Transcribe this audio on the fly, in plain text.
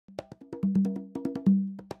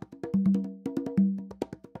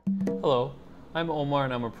Hello, I'm Omar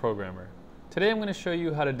and I'm a programmer. Today I'm going to show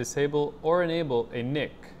you how to disable or enable a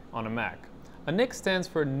NIC on a Mac. A NIC stands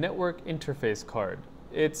for Network Interface Card.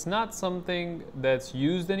 It's not something that's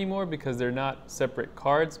used anymore because they're not separate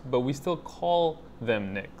cards, but we still call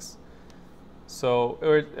them NICs.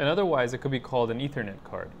 And otherwise it could be called an Ethernet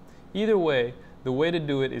card. Either way, the way to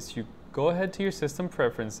do it is you go ahead to your system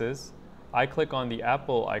preferences. I click on the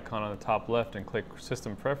Apple icon on the top left and click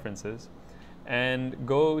System Preferences, and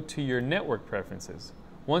go to your network preferences.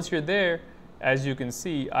 Once you're there, as you can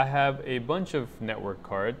see, I have a bunch of network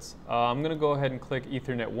cards. I'm going to go ahead and click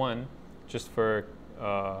Ethernet 1 just for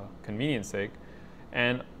convenience sake.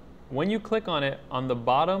 And when you click on it, on the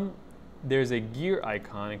bottom there's a gear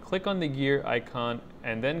icon, and click on the gear icon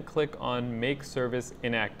and then click on Make Service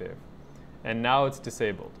Inactive. And now it's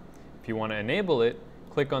disabled. If you want to enable it,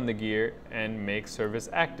 click on the gear and Make Service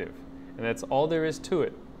Active. And that's all there is to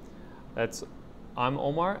it. I'm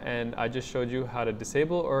Omar, and I just showed you how to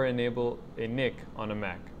disable or enable a NIC on a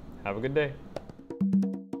Mac. Have a good day.